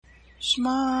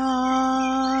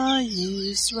Shema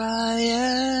Yisrael,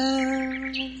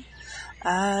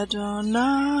 Adonai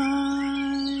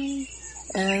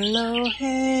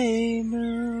Eloheinu,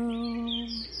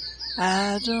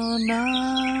 Adonai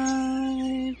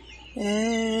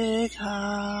Echad,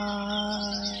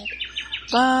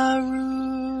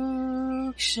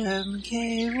 Baruch Shem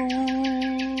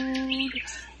Kevod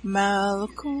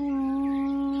Malkuto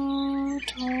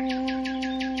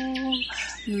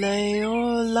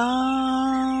Leolam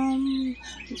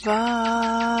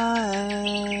Vaed.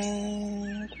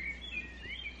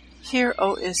 Hear,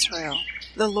 O Israel,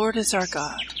 the Lord is our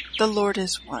God, the Lord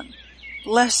is one.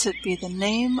 Blessed be the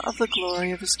name of the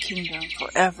glory of his kingdom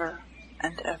forever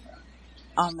and ever.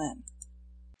 Amen.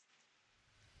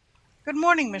 Good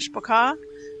morning, Mishpachah.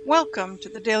 Welcome to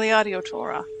the Daily Audio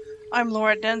Torah. I'm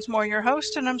Laura Densmore, your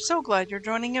host, and I'm so glad you're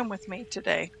joining in with me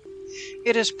today.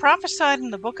 It is prophesied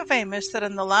in the book of Amos that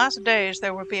in the last days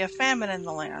there will be a famine in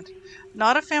the land,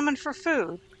 not a famine for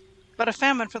food, but a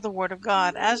famine for the word of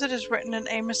God, as it is written in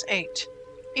Amos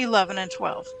 8:11 and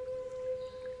 12.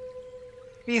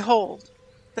 Behold,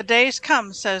 the days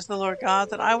come, says the Lord God,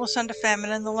 that I will send a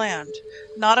famine in the land,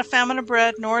 not a famine of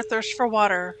bread, nor a thirst for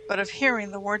water, but of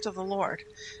hearing the words of the Lord.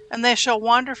 And they shall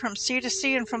wander from sea to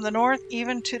sea, and from the north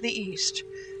even to the east.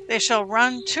 They shall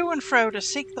run to and fro to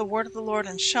seek the word of the Lord,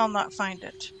 and shall not find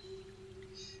it.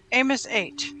 Amos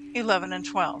 8:11 and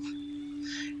 12.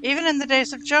 Even in the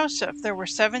days of Joseph there were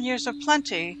 7 years of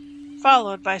plenty,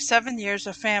 followed by 7 years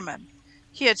of famine.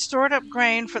 He had stored up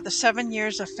grain for the 7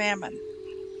 years of famine.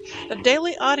 The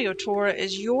Daily Audio Torah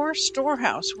is your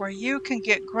storehouse where you can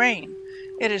get grain.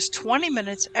 It is 20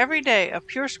 minutes every day of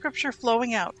pure scripture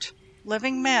flowing out,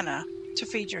 living manna to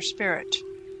feed your spirit.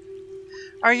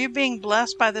 Are you being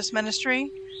blessed by this ministry?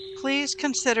 Please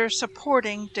consider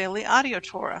supporting Daily Audio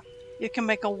Torah. You can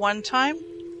make a one-time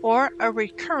or a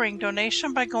recurring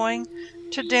donation by going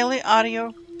to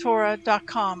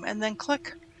dailyaudiotorah.com and then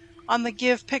click on the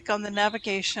Give pick on the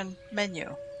navigation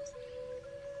menu.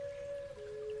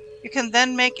 You can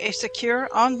then make a secure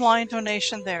online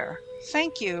donation there.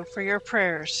 Thank you for your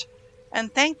prayers,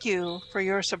 and thank you for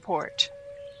your support.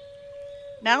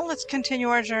 Now let's continue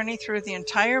our journey through the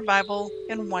entire Bible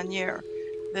in 1 year.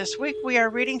 This week we are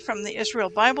reading from the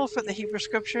Israel Bible for the Hebrew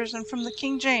Scriptures and from the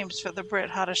King James for the Brit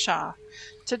Hadashah.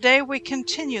 Today we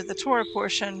continue the Torah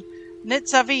portion,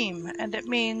 Nitzavim, and it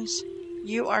means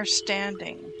you are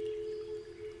standing.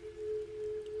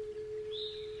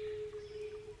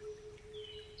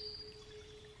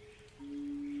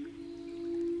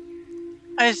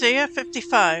 Isaiah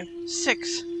 55,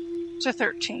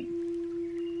 6-13.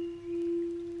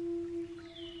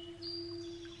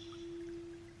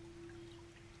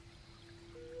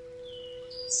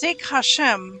 Seek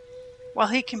Hashem while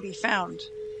he can be found.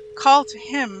 Call to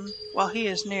him while he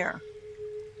is near.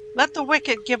 Let the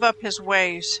wicked give up his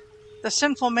ways, the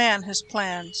sinful man his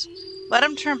plans. Let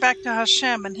him turn back to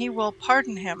Hashem, and he will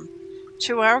pardon him,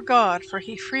 to our God, for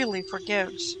he freely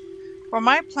forgives. For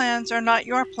my plans are not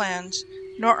your plans,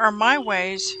 nor are my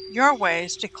ways your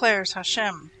ways, declares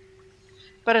Hashem.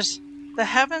 But as the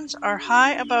heavens are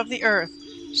high above the earth,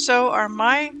 so are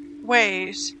my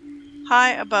ways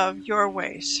high above your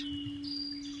ways,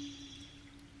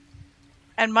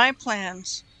 and my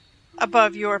plans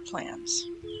above your plans.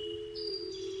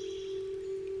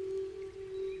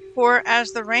 For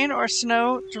as the rain or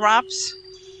snow drops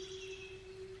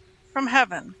from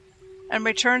heaven, and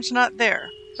returns not there,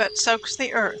 but soaks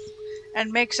the earth,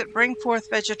 and makes it bring forth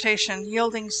vegetation,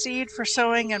 yielding seed for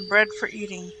sowing and bread for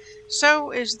eating,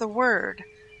 so is the word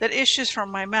that issues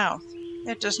from my mouth.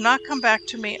 It does not come back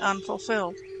to me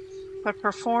unfulfilled, but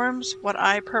performs what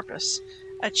I purpose,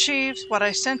 achieves what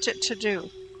I sent it to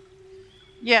do.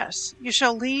 Yes, you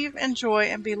shall leave in joy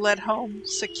and be led home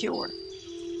secure.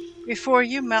 Before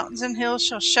you mountains and hills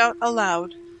shall shout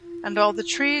aloud, and all the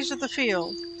trees of the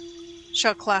field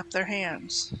shall clap their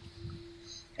hands.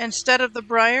 Instead of the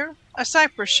briar, a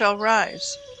cypress shall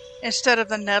rise. Instead of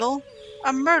the nettle,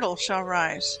 a myrtle shall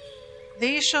rise.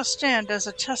 These shall stand as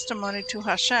a testimony to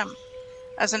Hashem,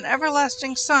 as an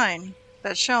everlasting sign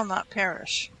that shall not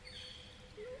perish.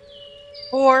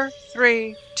 4,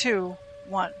 3, 2,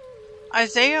 1.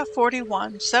 Isaiah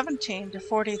 41,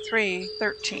 17-43,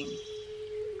 13.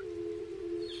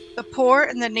 The poor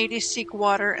and the needy seek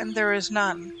water, and there is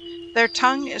none. Their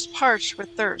tongue is parched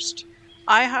with thirst.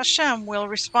 I, Hashem, will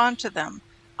respond to them.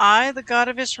 I, the God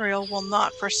of Israel, will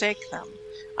not forsake them.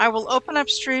 I will open up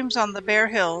streams on the bare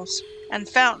hills, and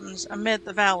fountains amid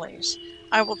the valleys.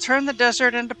 I will turn the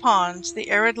desert into ponds, the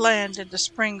arid land into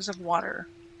springs of water.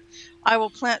 I will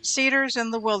plant cedars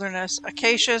in the wilderness,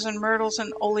 acacias and myrtles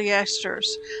and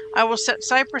oleasters. I will set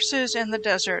cypresses in the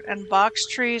desert, and box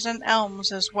trees and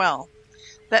elms as well,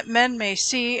 that men may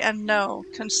see and know,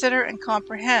 consider and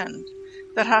comprehend,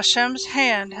 that Hashem's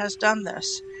hand has done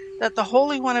this, that the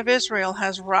Holy One of Israel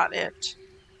has wrought it.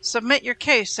 Submit your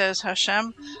case, says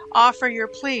Hashem. Offer your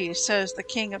plea, says the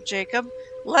King of Jacob.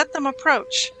 Let them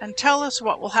approach, and tell us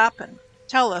what will happen.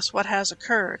 Tell us what has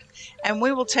occurred, and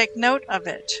we will take note of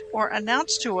it, or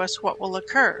announce to us what will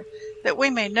occur, that we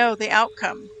may know the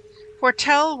outcome.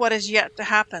 Foretell what is yet to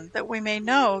happen, that we may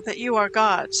know that you are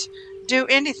gods. Do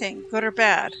anything, good or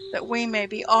bad, that we may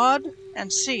be awed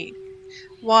and see.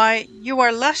 Why, you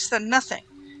are less than nothing.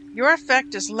 Your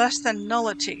effect is less than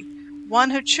nullity.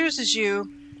 One who chooses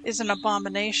you is an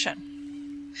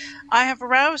abomination. I have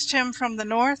aroused him from the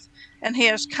north, and he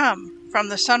has come from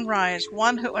the sunrise,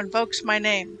 one who invokes my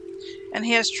name. And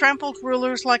he has trampled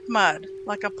rulers like mud,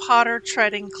 like a potter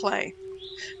treading clay.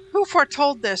 Who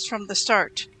foretold this from the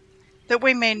start? That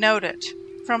we may note it,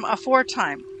 from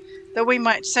aforetime, that we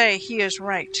might say he is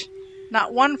right.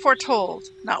 Not one foretold,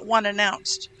 not one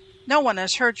announced. No one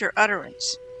has heard your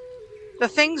utterance. The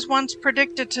things once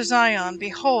predicted to Zion,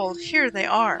 behold, here they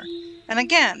are. And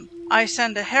again, I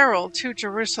send a herald to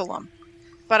Jerusalem.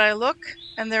 But I look,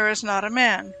 and there is not a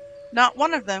man. Not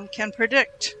one of them can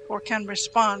predict or can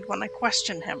respond when I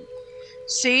question him.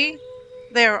 See,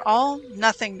 they are all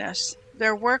nothingness.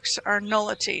 Their works are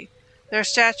nullity. Their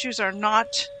statues are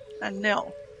naught and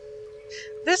nil.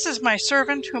 This is my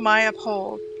servant whom I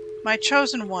uphold, my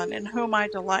chosen one in whom I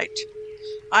delight.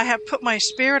 I have put my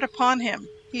spirit upon him.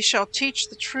 He shall teach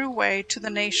the true way to the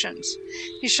nations.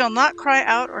 He shall not cry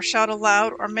out or shout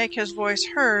aloud or make his voice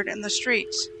heard in the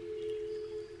streets.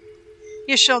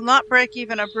 He shall not break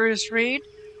even a bruised reed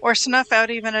or snuff out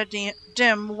even a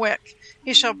dim wick.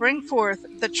 He shall bring forth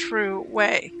the true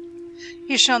way.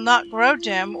 He shall not grow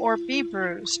dim or be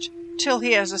bruised till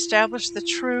he has established the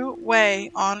true way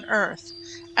on earth,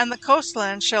 and the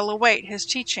coastlands shall await his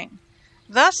teaching.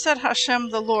 Thus said Hashem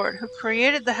the Lord, who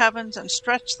created the heavens and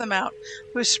stretched them out,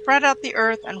 who spread out the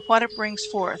earth and what it brings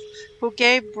forth, who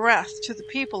gave breath to the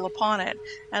people upon it,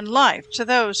 and life to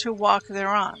those who walk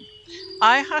thereon.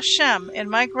 I, Hashem, in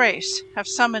my grace, have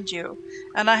summoned you,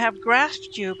 and I have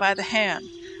grasped you by the hand.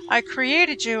 I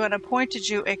created you and appointed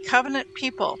you a covenant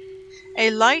people,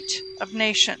 a light of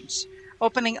nations,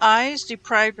 opening eyes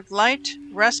deprived of light,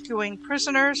 rescuing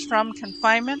prisoners from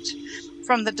confinement,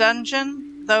 from the dungeon,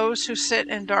 those who sit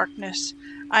in darkness.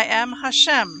 I am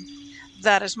Hashem,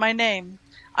 that is my name.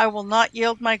 I will not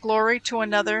yield my glory to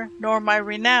another, nor my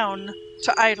renown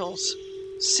to idols.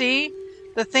 See,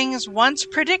 the things once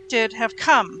predicted have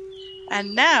come,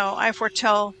 and now I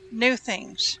foretell new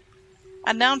things.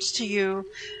 Announced to you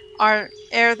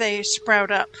ere they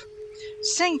sprout up.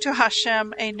 Sing to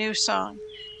Hashem a new song,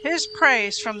 his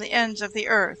praise from the ends of the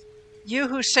earth. You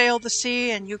who sail the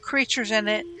sea and you creatures in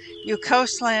it, you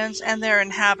coastlands and their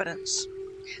inhabitants.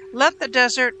 Let the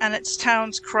desert and its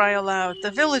towns cry aloud,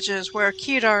 the villages where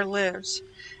Kedar lives.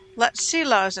 Let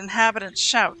Selah's inhabitants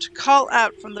shout, call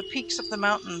out from the peaks of the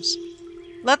mountains.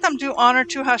 Let them do honor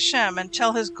to Hashem and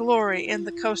tell his glory in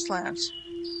the coastlands.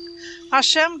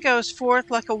 Hashem goes forth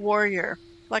like a warrior,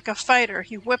 like a fighter.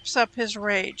 He whips up his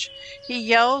rage. He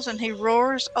yells and he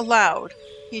roars aloud.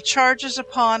 He charges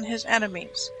upon his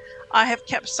enemies. I have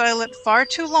kept silent far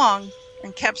too long,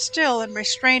 and kept still and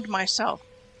restrained myself.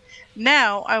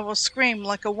 Now I will scream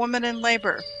like a woman in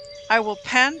labor. I will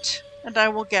pant and I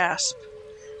will gasp.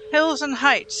 Hills and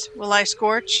heights will I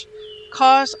scorch,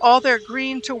 cause all their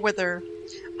green to wither.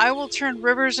 I will turn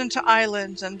rivers into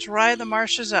islands and dry the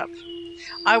marshes up.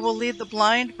 I will lead the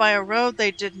blind by a road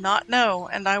they did not know,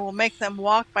 and I will make them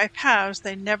walk by paths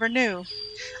they never knew.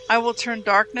 I will turn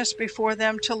darkness before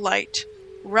them to light,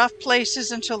 rough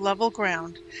places into level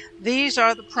ground. These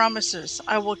are the promises.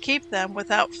 I will keep them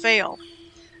without fail.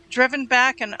 Driven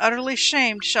back and utterly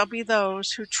shamed shall be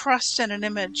those who trust in an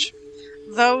image,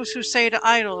 those who say to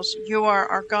idols, you are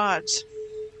our gods.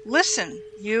 Listen,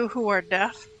 you who are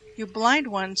deaf, you blind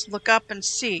ones, look up and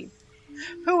see.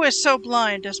 Who is so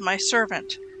blind as my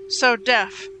servant, so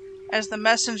deaf as the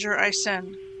messenger I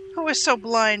send? Who is so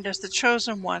blind as the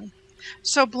chosen one,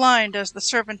 so blind as the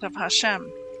servant of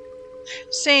Hashem?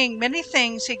 Seeing many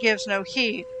things he gives no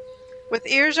heed. With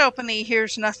ears open he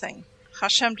hears nothing.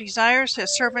 Hashem desires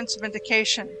his servant's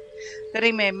vindication, that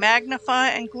he may magnify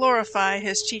and glorify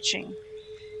his teaching.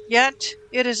 Yet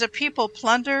it is a people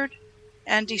plundered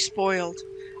and despoiled.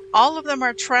 All of them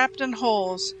are trapped in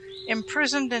holes,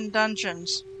 imprisoned in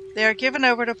dungeons. They are given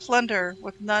over to plunder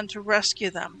with none to rescue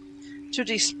them, to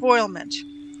despoilment,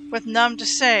 with none to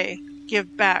say,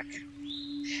 give back.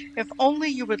 If only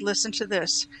you would listen to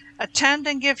this. Attend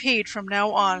and give heed from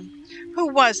now on. Who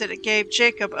was it gave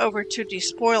Jacob over to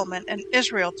despoilment and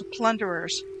Israel to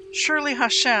plunderers? Surely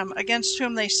Hashem, against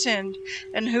whom they sinned,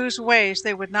 in whose ways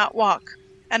they would not walk,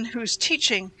 and whose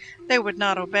teaching they would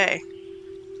not obey.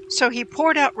 So he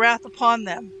poured out wrath upon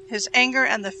them, his anger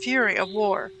and the fury of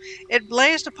war. It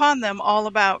blazed upon them all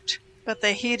about, but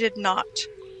they heeded not.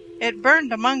 It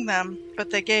burned among them, but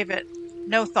they gave it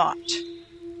no thought.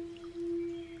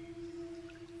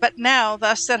 But now,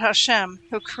 thus said Hashem,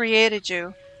 who created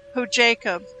you, who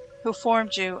Jacob, who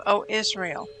formed you, O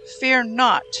Israel, fear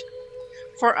not,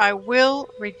 for I will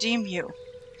redeem you.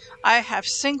 I have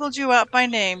singled you out by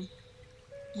name.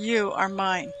 You are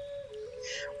mine.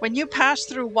 When you pass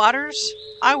through waters,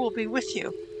 I will be with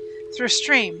you. Through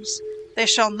streams, they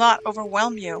shall not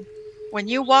overwhelm you. When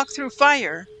you walk through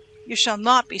fire, you shall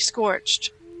not be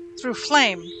scorched. Through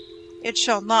flame, it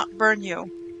shall not burn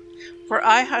you. For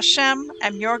I, Hashem,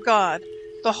 am your God,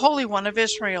 the Holy One of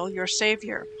Israel, your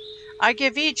Savior. I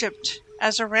give Egypt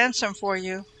as a ransom for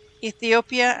you,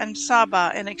 Ethiopia and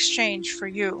Saba in exchange for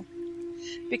you.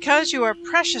 Because you are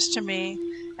precious to me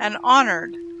and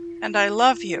honored, and I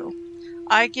love you,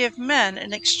 I give men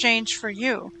in exchange for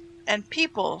you, and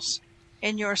peoples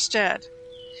in your stead.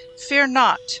 Fear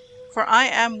not, for I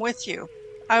am with you.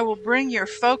 I will bring your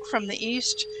folk from the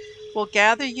east, will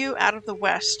gather you out of the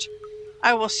west.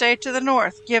 I will say to the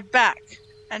north, give back,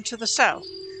 and to the south,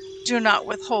 do not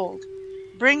withhold.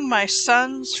 Bring my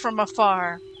sons from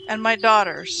afar, and my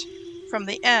daughters from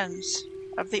the ends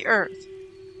of the earth.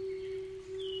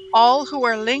 All who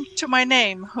are linked to my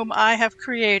name, whom I have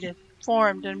created,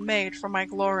 formed and made for my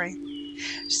glory,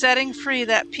 setting free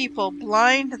that people,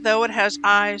 blind though it has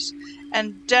eyes,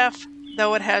 and deaf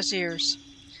though it has ears.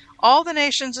 All the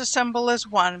nations assemble as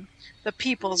one, the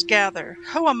peoples gather.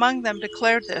 Who among them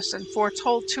declared this and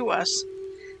foretold to us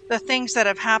the things that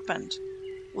have happened?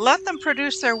 Let them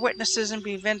produce their witnesses and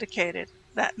be vindicated,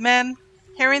 that men,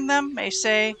 hearing them, may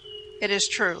say, it is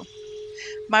true.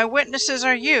 My witnesses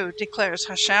are you, declares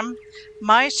Hashem,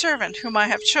 my servant whom I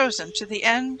have chosen, to the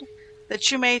end that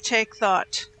you may take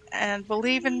thought, and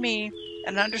believe in me,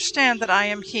 and understand that I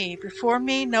am He. Before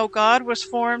me no God was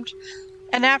formed,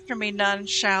 and after me none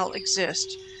shall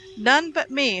exist. None but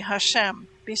me, Hashem.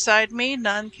 Beside me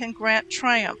none can grant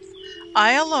triumph.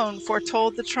 I alone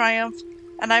foretold the triumph,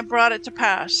 and I brought it to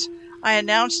pass. I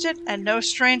announced it, and no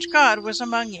strange God was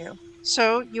among you.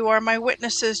 So you are my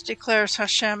witnesses, declares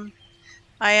Hashem.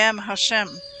 I am Hashem.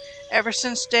 Ever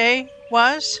since day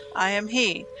was, I am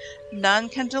He. None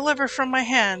can deliver from my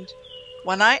hand.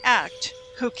 When I act,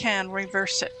 who can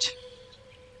reverse it?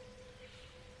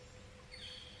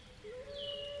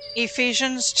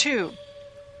 Ephesians 2,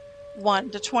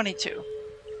 1-22.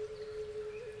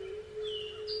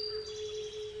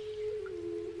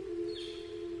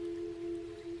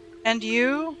 And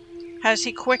you has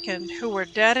He quickened, who were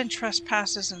dead in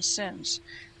trespasses and sins,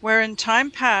 where in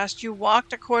time past you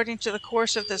walked according to the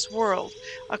course of this world,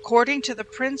 according to the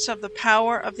prince of the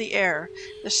power of the air,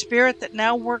 the spirit that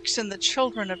now works in the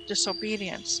children of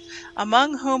disobedience,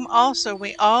 among whom also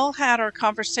we all had our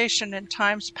conversation in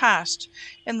times past,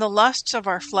 in the lusts of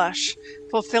our flesh,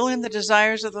 fulfilling the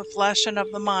desires of the flesh and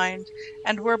of the mind,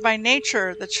 and were by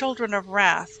nature the children of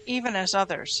wrath, even as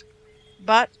others.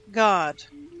 But God,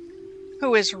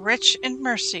 who is rich in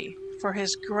mercy, for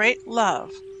His great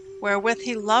love, wherewith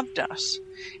He loved us,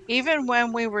 even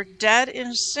when we were dead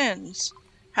in sins,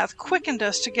 hath quickened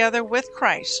us together with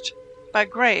Christ. By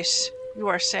grace you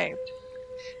are saved,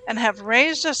 and have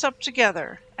raised us up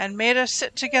together, and made us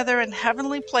sit together in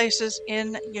heavenly places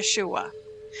in Yeshua,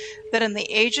 that in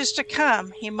the ages to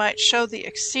come He might show the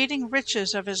exceeding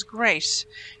riches of His grace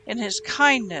in His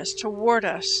kindness toward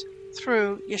us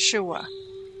through Yeshua.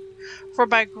 For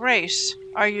by grace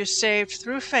are you saved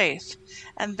through faith,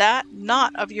 and that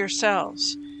not of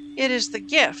yourselves. It is the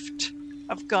gift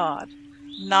of God,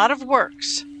 not of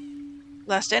works,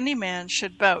 lest any man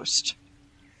should boast.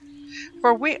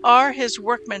 For we are His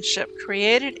workmanship,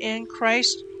 created in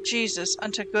Christ Jesus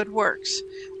unto good works,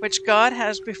 which God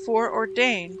has before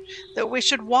ordained that we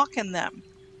should walk in them.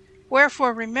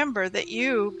 Wherefore remember that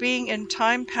you, being in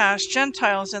time past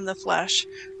Gentiles in the flesh,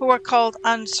 who are called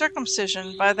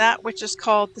uncircumcision by that which is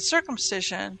called the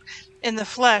circumcision in the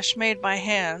flesh made by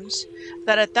hands,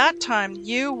 that at that time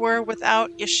you were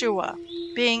without Yeshua,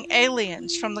 being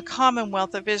aliens from the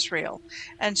commonwealth of Israel,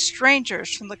 and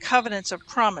strangers from the covenants of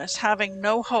promise, having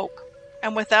no hope,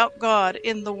 and without God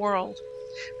in the world.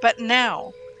 But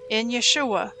now, in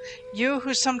Yeshua, you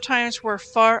who sometimes were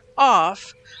far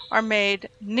off are made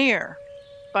near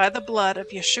by the blood of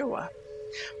Yeshua.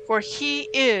 For He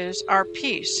is our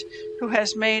peace, who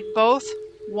has made both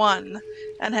one,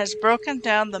 and has broken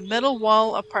down the middle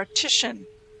wall of partition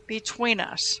between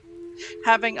us,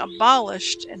 having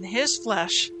abolished in his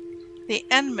flesh the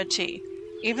enmity,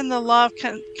 even the law of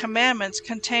commandments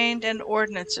contained in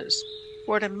ordinances,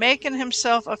 for to make in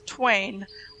himself of twain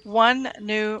one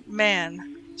new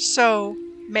man, so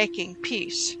making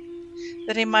peace,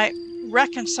 that he might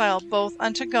reconcile both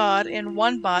unto God in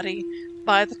one body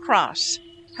by the cross,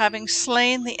 having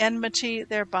slain the enmity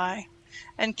thereby,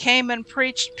 and came and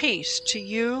preached peace to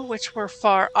you which were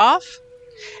far off,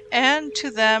 and to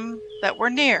them that were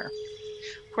near.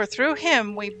 For through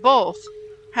him we both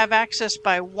have access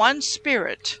by one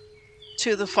Spirit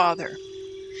to the Father.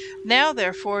 Now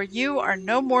therefore you are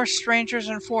no more strangers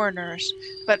and foreigners,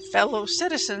 but fellow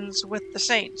citizens with the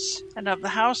saints, and of the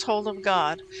household of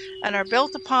God, and are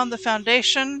built upon the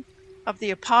foundation of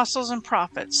the apostles and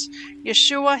prophets,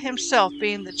 Yeshua himself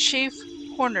being the chief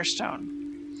cornerstone,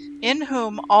 in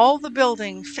whom all the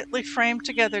building fitly framed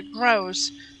together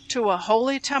grows to a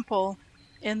holy temple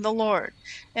in the Lord,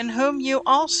 in whom you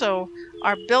also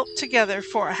are built together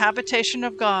for a habitation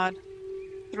of God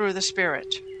through the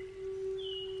Spirit.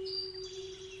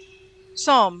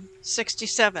 Psalm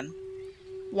 67,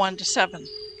 1-7.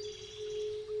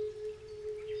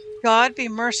 God be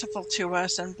merciful to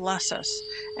us and bless us,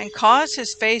 and cause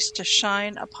his face to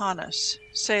shine upon us.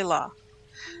 Selah.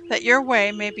 That your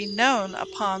way may be known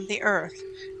upon the earth,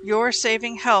 your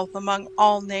saving health among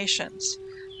all nations.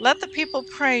 Let the people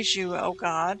praise you, O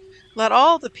God. Let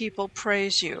all the people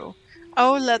praise you.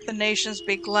 O let the nations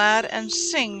be glad and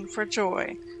sing for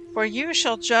joy. For you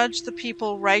shall judge the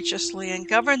people righteously and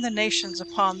govern the nations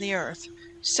upon the earth.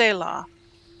 Selah.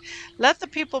 Let the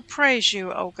people praise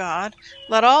you, O God.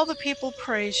 Let all the people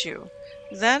praise you.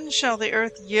 Then shall the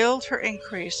earth yield her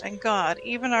increase, and God,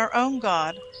 even our own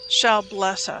God, shall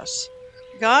bless us.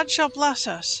 God shall bless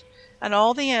us, and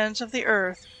all the ends of the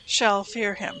earth shall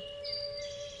fear him.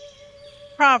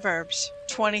 Proverbs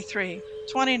 23,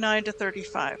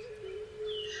 29-35.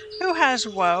 Who has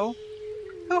woe?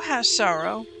 Who has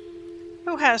sorrow?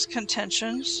 Who has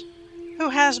contentions? Who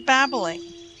has babbling?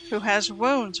 Who has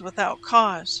wounds without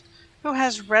cause? Who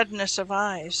has redness of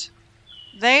eyes?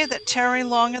 They that tarry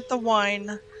long at the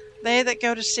wine, they that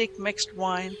go to seek mixed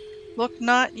wine. Look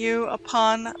not you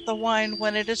upon the wine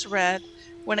when it is red,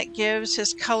 when it gives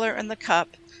his color in the cup,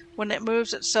 when it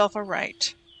moves itself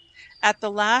aright. At the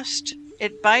last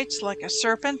it bites like a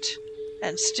serpent,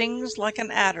 and stings like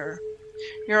an adder.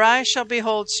 Your eyes shall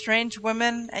behold strange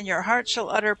women, and your heart shall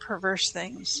utter perverse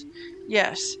things.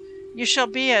 Yes, you shall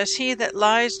be as he that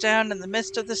lies down in the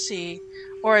midst of the sea,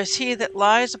 or as he that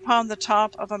lies upon the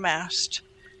top of a mast.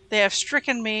 They have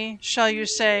stricken me, shall you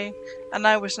say, and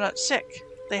I was not sick.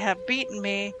 They have beaten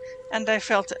me, and I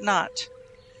felt it not.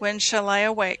 When shall I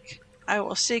awake? I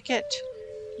will seek it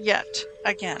yet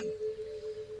again.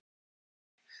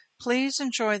 Please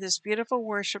enjoy this beautiful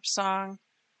worship song,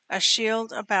 A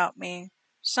Shield About Me,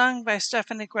 sung by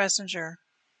Stephanie Gressinger.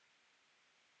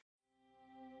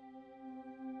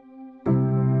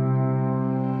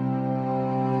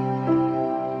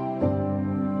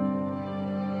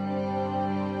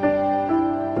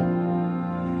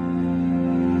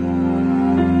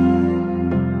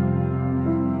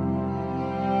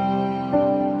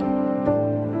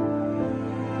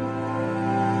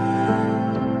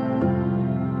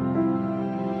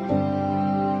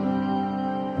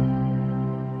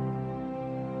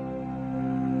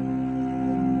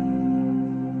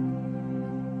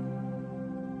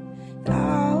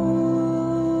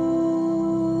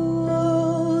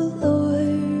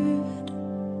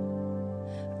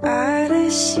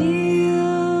 Shield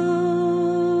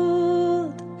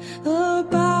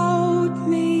about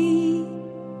me,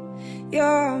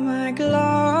 you're my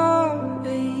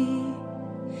glory,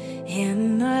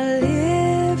 and the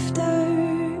lifter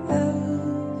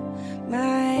of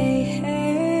my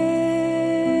head.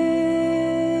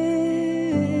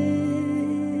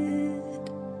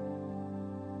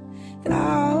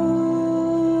 Thou,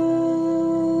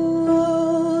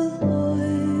 Lord,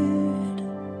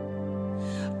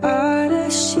 art a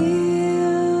shield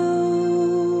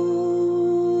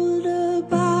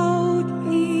about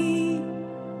me,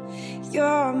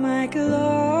 you're my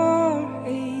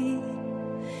glory,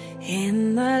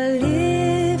 and the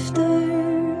lifter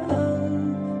of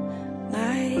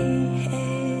my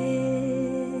head.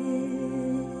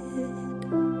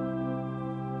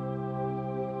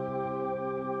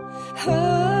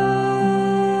 Hallelujah.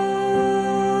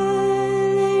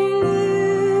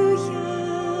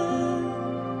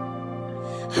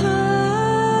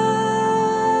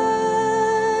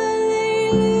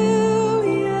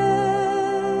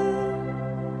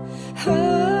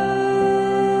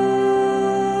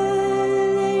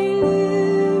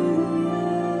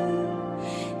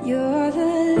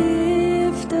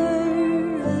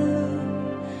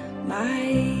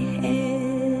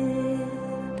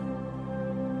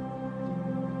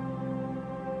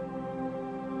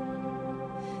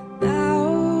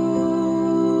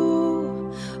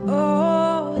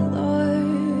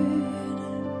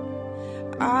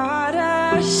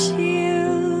 a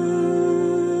shield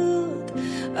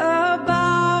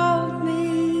about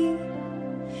me.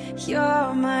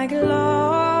 You're my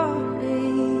glory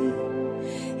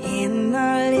in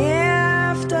the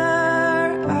lifter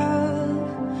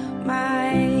of my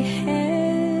head.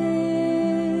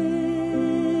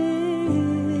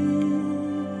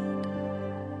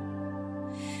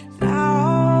 Thou,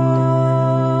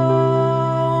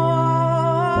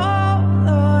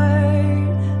 Lord,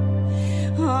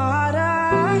 art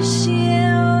a shield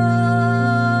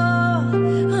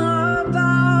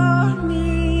about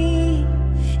me,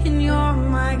 and you're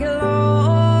my glory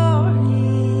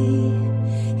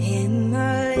in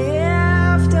the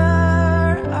lifter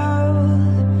of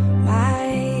my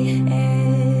head.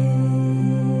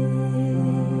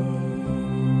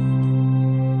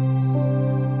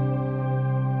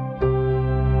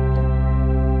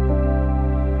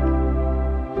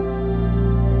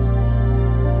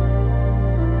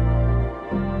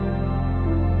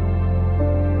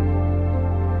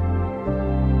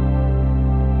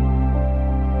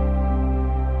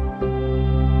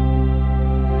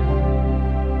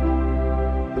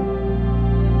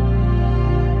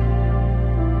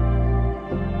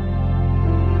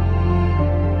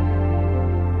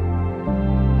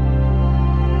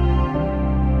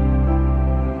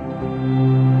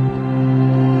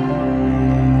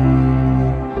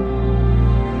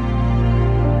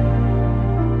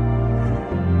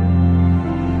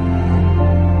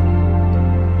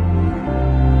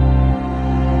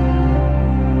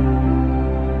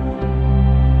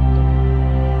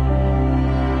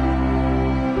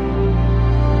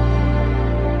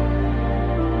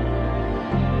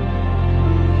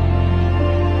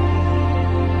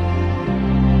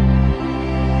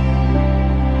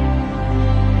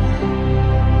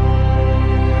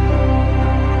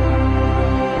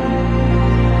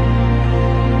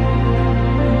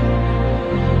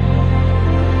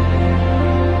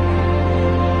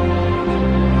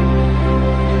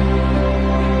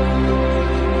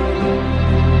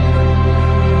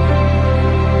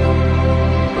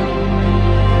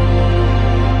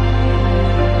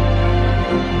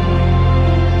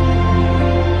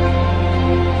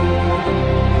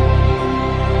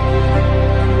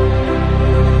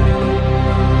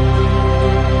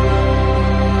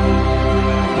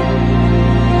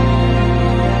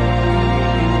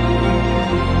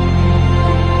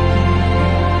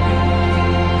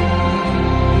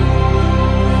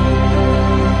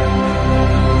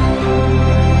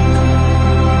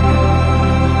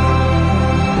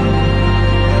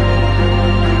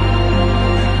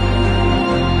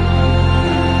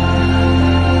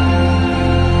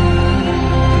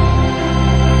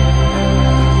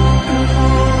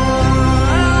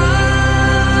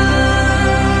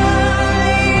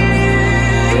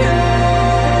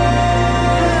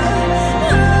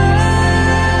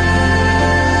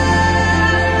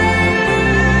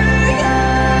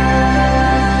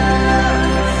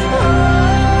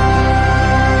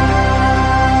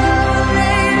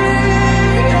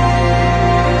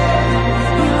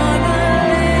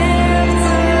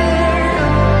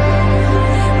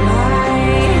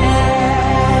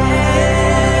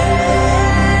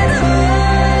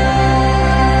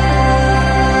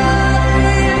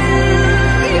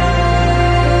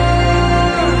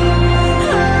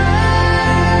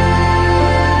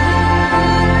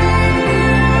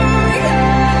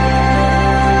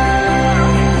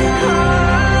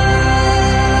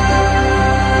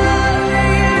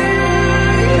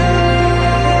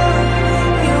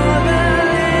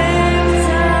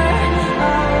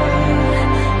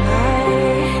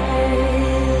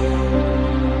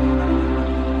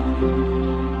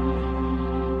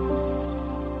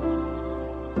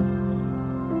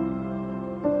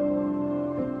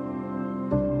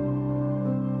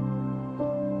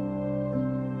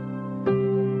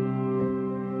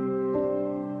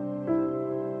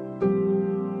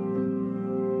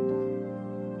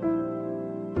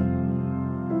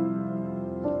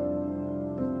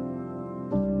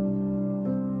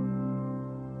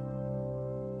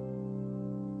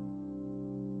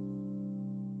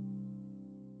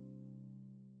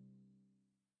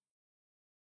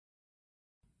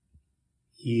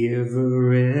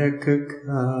 Yevrekka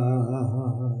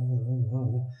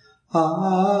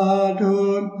Adonai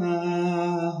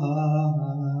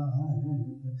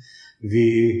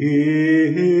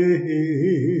Vish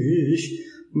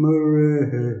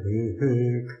Mereka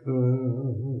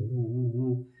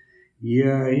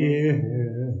Yair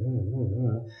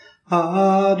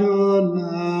Adonai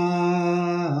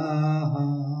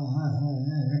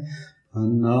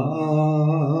Panavilaka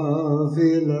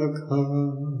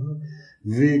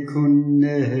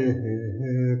vikuneka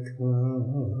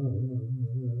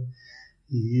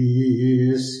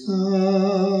Yisa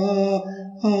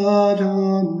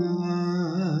Adonai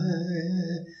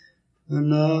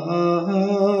Panav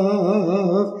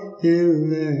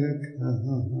Ileka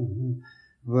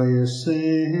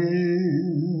Vayaseh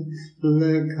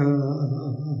Leka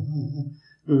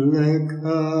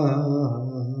Leka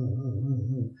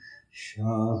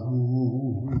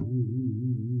Shalom.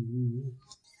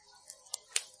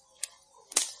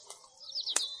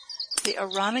 The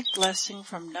Aaronic blessing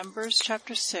from Numbers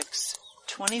chapter 6,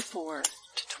 24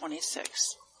 to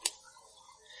 26.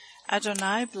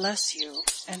 Adonai bless you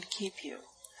and keep you.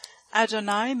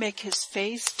 Adonai make his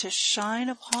face to shine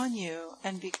upon you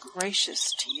and be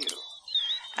gracious to you.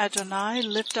 Adonai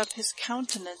lift up his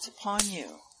countenance upon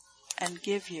you and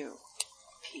give you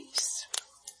peace.